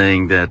kind of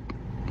saying that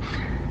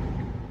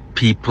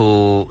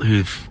people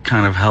who've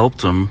kind of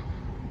helped him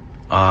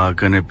are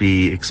going to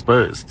be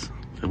exposed.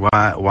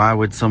 Why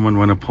would someone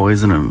want to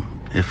poison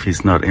him if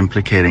he's not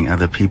implicating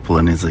other people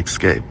in his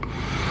escape?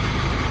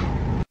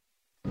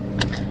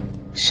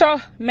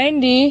 Sure,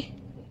 Mandy.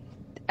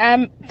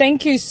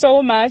 Thank you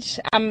so much.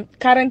 I'm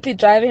currently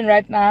driving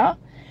right now.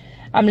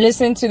 I'm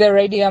listening to the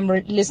radio. I'm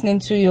listening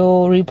to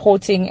your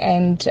reporting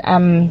and,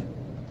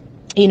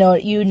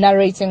 you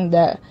narrating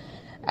the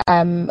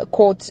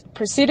court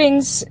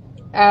proceedings.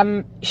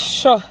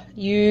 Sure,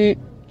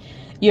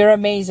 you're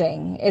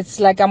amazing. It's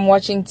like I'm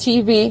watching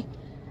TV.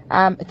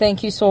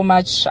 Thank you so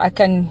much. I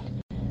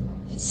can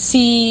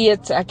see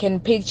it. I can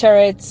picture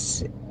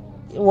it.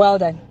 Well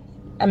done.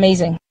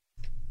 Amazing.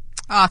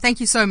 Thank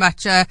you so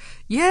much.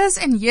 Years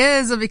and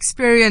years of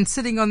experience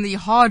sitting on the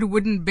hard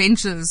wooden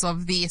benches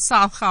of the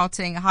South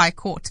Gauteng High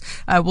Court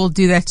will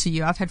do that to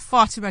you. I've had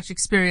far too much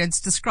experience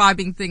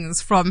describing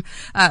things from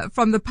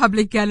the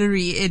public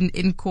gallery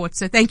in court.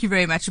 So thank you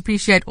very much.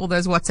 Appreciate all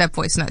those WhatsApp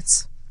voice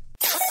notes.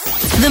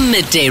 The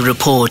Midday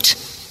Report.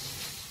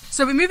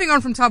 So we're moving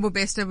on from Thabo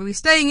Bester, but we're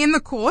staying in the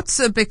courts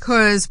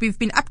because we've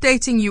been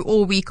updating you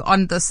all week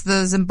on this.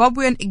 The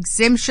Zimbabwean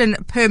exemption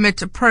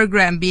permit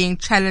program being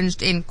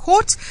challenged in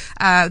court.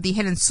 The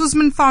Helen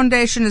Suzman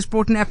Foundation has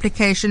brought an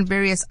application.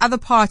 Various other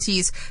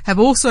parties have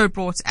also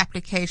brought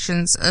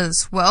applications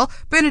as well.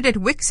 Bernadette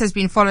Wicks has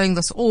been following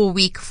this all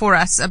week for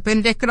us.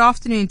 Bernadette, good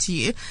afternoon to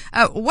you.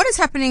 What is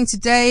happening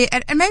today?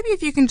 And maybe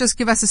if you can just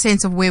give us a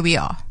sense of where we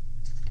are.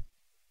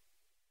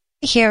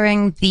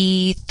 Hearing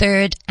the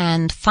third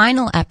and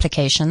final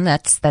application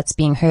that's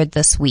being heard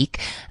this week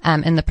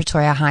in the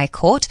Pretoria High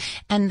Court,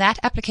 and that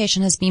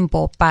application has been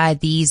brought by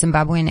the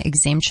Zimbabwean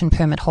Exemption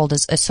Permit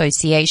Holders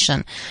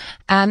Association.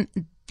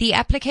 The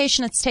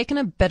application, it's taken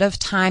a bit of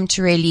time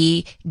to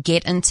really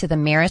get into the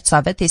merits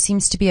of it. There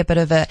seems to be a bit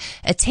of a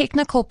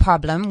technical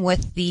problem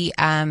with the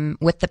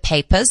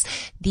papers.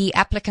 The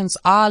applicants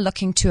are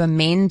looking to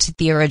amend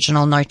the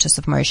original notice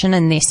of motion,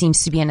 and there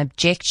seems to be an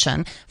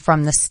objection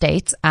from the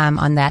state,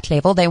 on that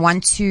level. They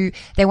want to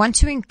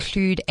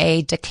include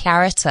a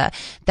declarator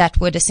that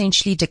would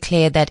essentially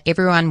declare that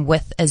everyone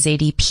with a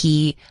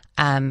ZDP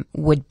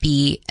would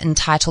be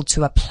entitled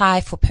to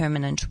apply for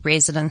permanent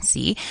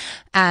residency,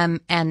 and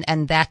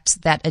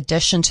that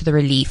addition to the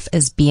relief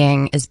is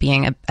being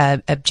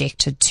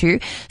objected to.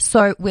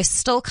 So we're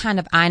still kind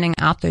of ironing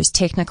out those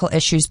technical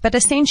issues, but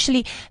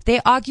essentially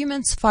their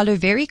arguments follow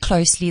very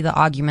closely the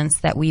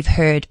arguments that we've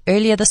heard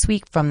earlier this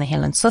week from the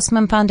Helen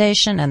Suzman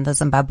Foundation and the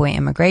Zimbabwe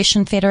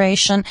Immigration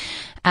Federation.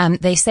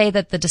 They say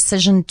that the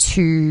decision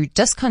to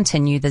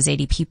discontinue the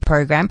ZDP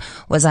program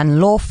was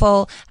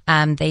unlawful.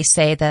 They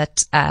say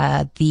that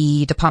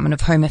the Department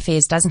of Home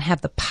Affairs doesn't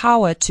have the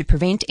power to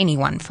prevent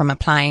anyone from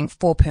applying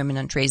for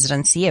permanent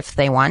residency if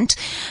they want.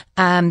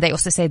 They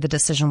also say the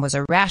decision was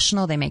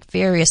irrational. They make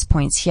various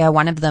points here.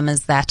 One of them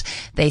is that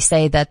they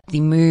say that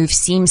the move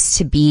seems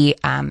to be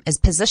is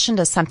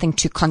positioned as something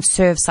to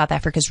conserve South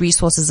Africa's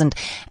resources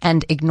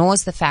and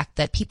ignores the fact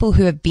that people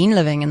who have been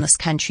living in this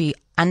country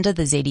under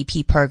the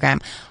ZDP program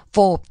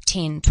for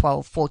 10,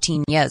 12,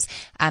 14 years,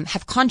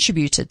 have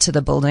contributed to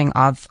the building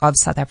of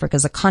South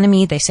Africa's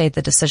economy. They say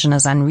the decision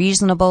is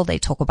unreasonable. They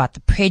talk about the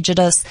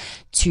prejudice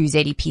to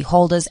ZDP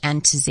holders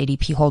and to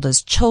ZDP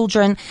holders'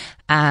 children,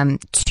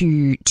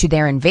 to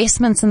their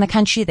investments in the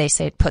country. They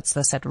say it puts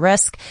this at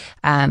risk.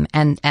 And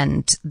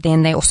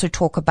then they also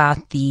talk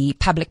about the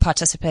public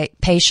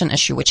participation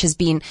issue, which has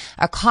been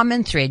a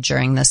common thread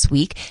during this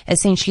week.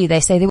 Essentially,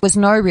 they say there was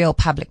no real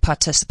public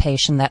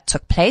participation that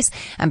took place.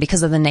 And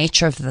because of the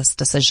nature of this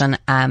decision,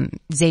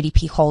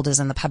 ZDP holders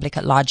and the public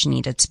at large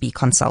needed to be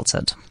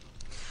consulted.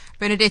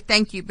 Bernadette,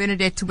 thank you.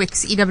 Bernadette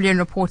Wicks, EWN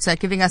reporter,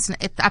 giving us an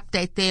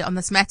update there on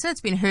this matter.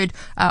 It's been heard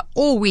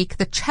all week,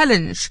 the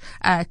challenge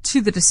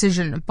to the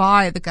decision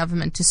by the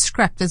government to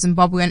scrap the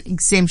Zimbabwean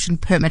exemption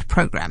permit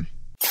program.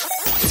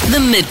 The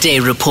Midday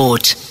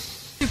Report.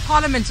 To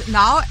Parliament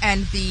now,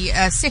 and the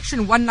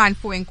Section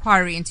 194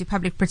 inquiry into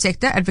Public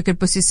Protector Advocate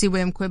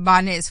Busisiwe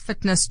Mkhwebane's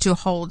fitness to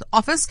hold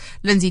office.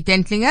 Lindsay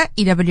Dentlinger,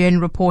 EWN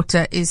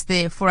reporter, is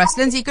there for us.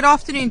 Lindsay, good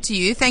afternoon to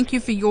you. Thank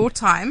you for your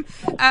time.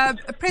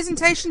 A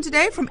presentation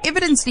today from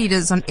evidence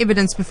leaders on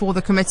evidence before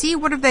the committee.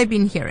 What have they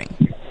been hearing?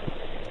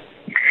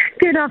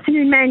 Good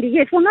afternoon, Mandy.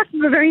 Yes, well, not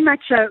very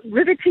much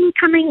riveting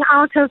coming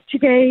out of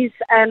today's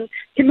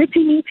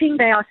committee meeting.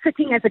 They are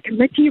sitting as a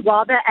committee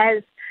rather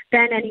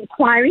than an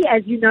inquiry,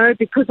 as you know,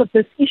 because of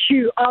this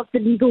issue of the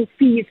legal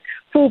fees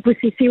for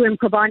Busisiwe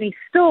Mkhwebane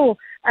still,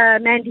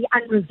 Mandy,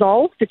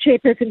 unresolved. The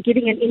chairperson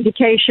giving an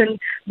indication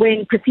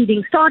when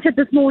proceedings started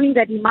this morning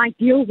that he might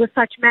deal with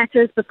such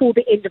matters before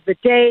the end of the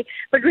day.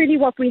 But really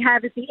what we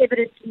have is the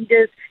evidence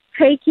leaders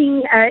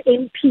taking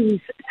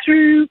MPs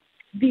through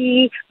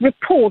the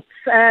reports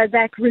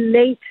that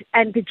relate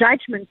and the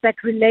judgments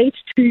that relate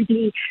to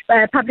the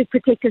Public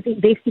Protector's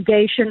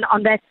investigation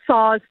on that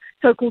SARS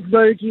so-called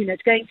road unit,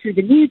 going through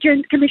the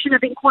Nugent Commission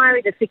of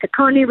Inquiry, the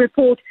Sikakane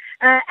report,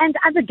 and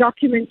other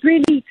documents,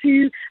 really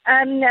to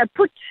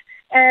put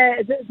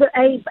a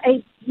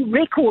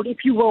record,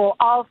 if you will,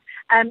 of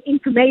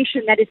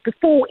information that is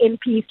before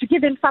MPs to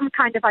give them some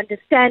kind of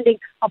understanding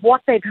of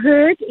what they've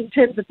heard in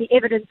terms of the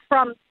evidence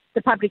from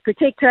the Public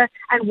Protector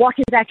and what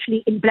is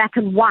actually in black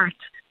and white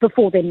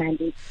before their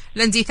mandate.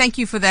 Lindsay, thank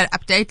you for that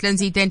update.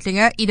 Lindsay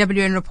Dentlinger,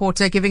 EWN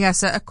reporter, giving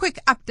us a quick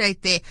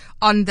update there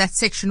on that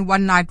Section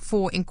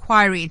 194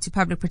 inquiry into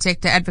Public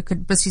Protector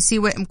Advocate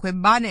Busisiwe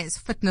Mkhwebane's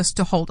fitness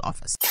to hold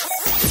office.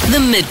 The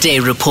Midday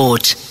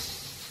Report.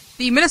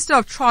 The Minister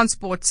of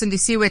Transport,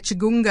 Sindisiwe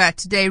Chigunga,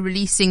 today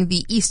releasing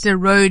the Easter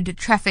road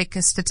traffic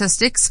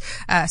statistics.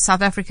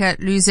 South Africa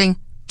losing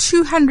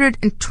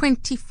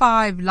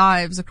 225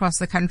 lives across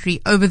the country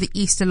over the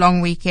Easter long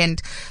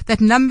weekend.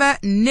 That number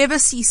never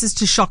ceases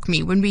to shock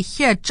me when we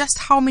hear just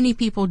how many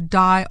people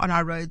die on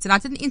our roads. And I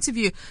did an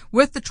interview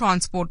with the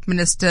Transport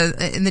Minister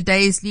in the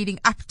days leading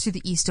up to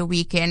the Easter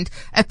weekend,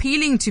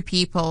 appealing to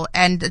people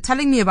and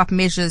telling me about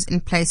measures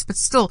in place, but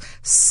still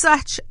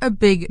such a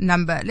big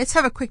number. Let's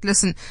have a quick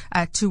listen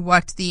to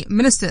what the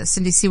Minister,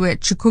 Sindisiwe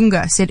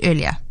Chigunga, said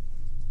earlier.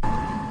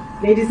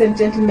 Ladies and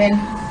gentlemen,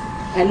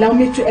 allow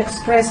me to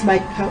express my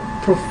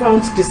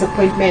profound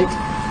disappointment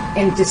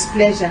and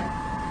displeasure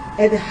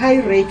at the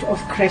high rate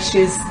of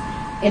crashes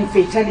and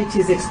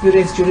fatalities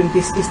experienced during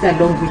this Easter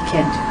long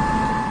weekend.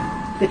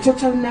 The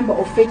total number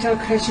of fatal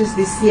crashes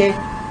this year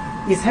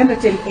is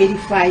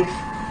 185,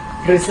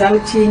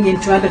 resulting in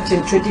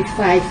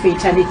 225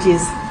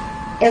 fatalities,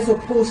 as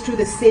opposed to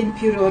the same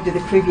period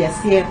the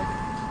previous year,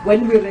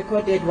 when we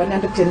recorded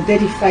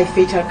 135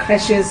 fatal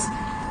crashes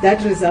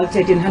that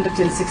resulted in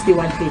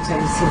 161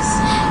 fatalities.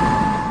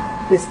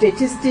 The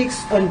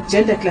statistics on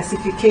gender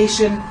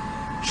classification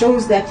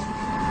shows that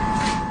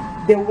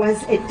there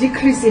was a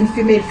decrease in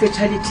female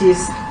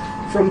fatalities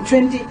from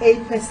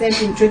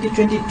 28% in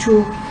 2022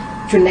 to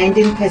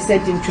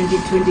 19% in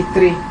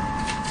 2023,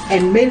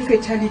 and male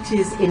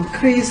fatalities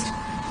increased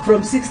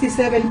from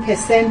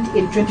 67%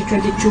 in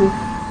 2022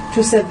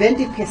 to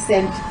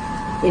 70%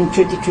 in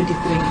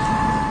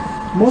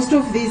 2023. Most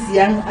of these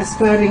young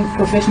aspiring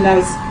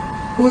professionals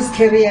whose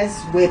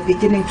careers were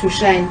beginning to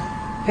shine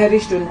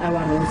perished on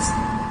our roads.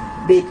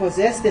 They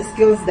possess the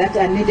skills that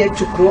are needed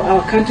to grow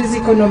our country's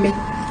economy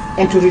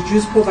and to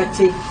reduce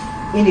poverty,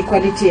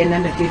 inequality and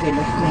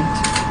underdevelopment.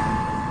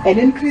 An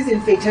increase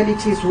in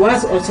fatalities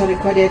was also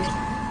recorded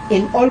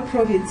in all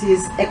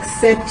provinces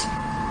except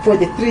for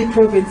the three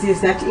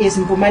provinces, that is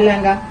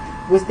Mpumalanga,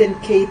 Western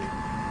Cape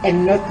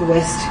and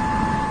Northwest.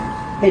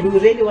 And we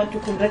really want to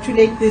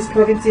congratulate these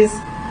provinces.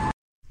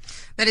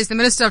 That is the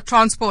Minister of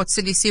Transport,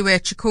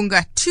 Sindisiwe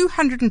Chigunga.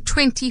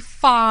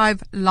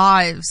 225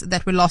 lives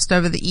that were lost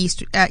over the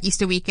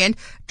Easter weekend.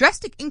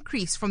 Drastic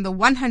increase from the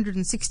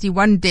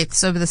 161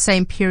 deaths over the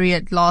same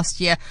period last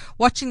year.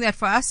 Watching that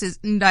for us is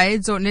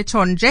Ndaedzo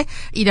Nechonje,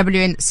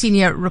 EWN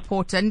senior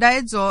reporter.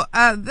 Ndaedzo,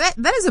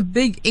 that is a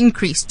big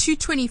increase.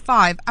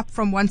 225 up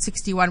from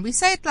 161. We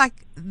say it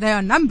like they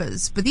are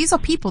numbers, but these are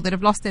people that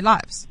have lost their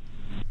lives.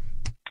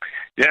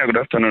 Yeah, good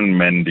afternoon,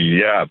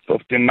 Mandy. Yeah,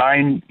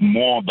 59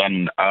 more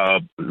than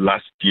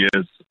last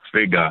year's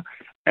figure,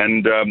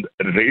 and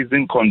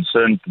raising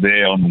concerns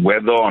there on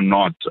whether or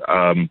not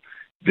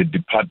the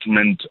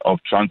Department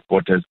of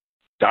Transport has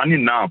done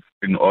enough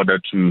in order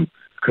to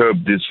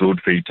curb these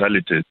road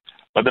fatalities.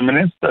 But the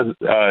Minister,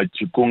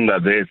 Chigunga,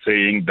 there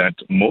saying that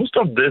most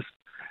of these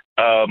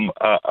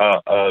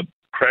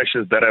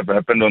crashes that have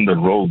happened on the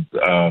roads,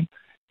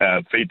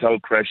 fatal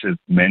crashes,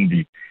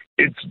 Mandy,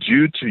 it's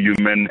due to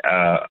human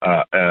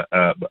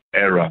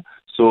error.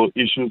 So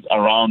issues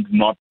around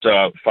not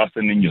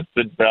fastening your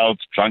seatbelt,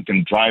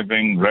 drunken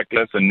driving,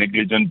 reckless and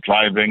negligent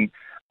driving,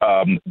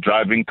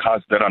 driving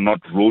cars that are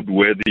not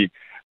roadworthy,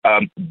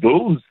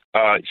 those,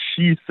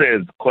 she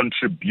says,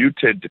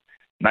 contributed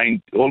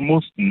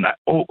almost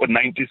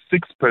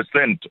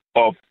 96%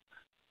 of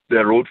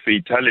the road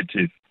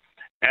fatalities.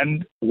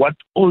 And what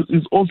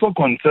is also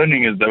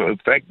concerning is the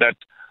fact that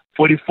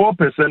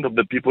 44% of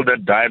the people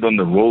that died on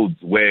the roads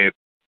were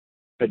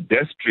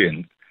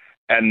pedestrians,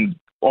 and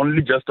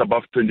only just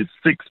above 26%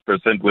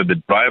 were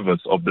the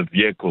drivers of the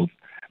vehicles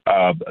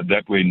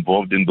that were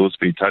involved in those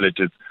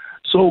fatalities.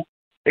 So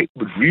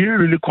really,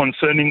 really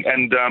concerning.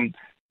 And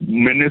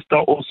Minister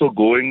also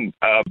going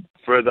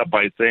further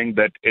by saying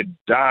that it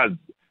does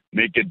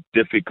make it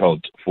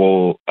difficult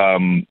for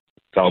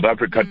South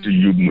Africa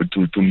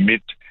to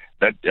meet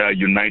that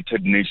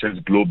United Nations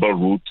Global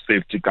Road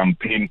Safety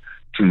Campaign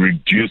to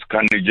reduce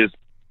carnages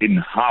in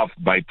half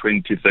by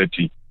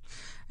 2030.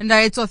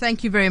 Ndaedzo,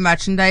 thank you very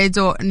much.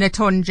 Ndaedzo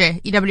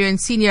Netonje, EWN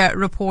senior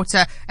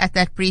reporter at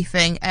that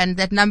briefing. And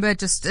that number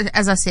just,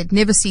 as I said,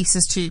 never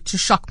ceases to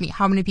shock me,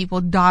 how many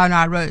people die on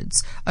our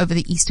roads over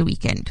the Easter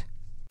weekend.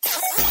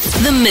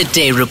 The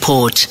Midday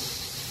Report.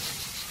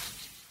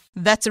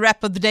 That's a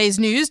wrap of the day's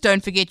news.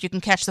 Don't forget you can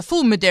catch the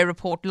full Midday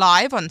Report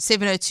live on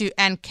 702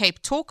 and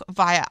Cape Talk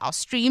via our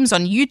streams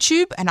on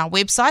YouTube and our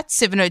website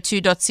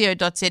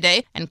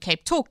 702.co.za and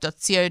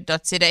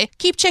capetalk.co.za.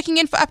 Keep checking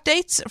in for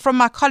updates from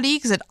my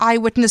colleagues at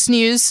Eyewitness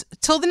News.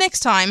 Till the next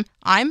time,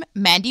 I'm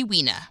Mandy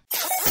Wiener.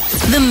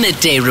 The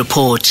Midday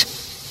Report.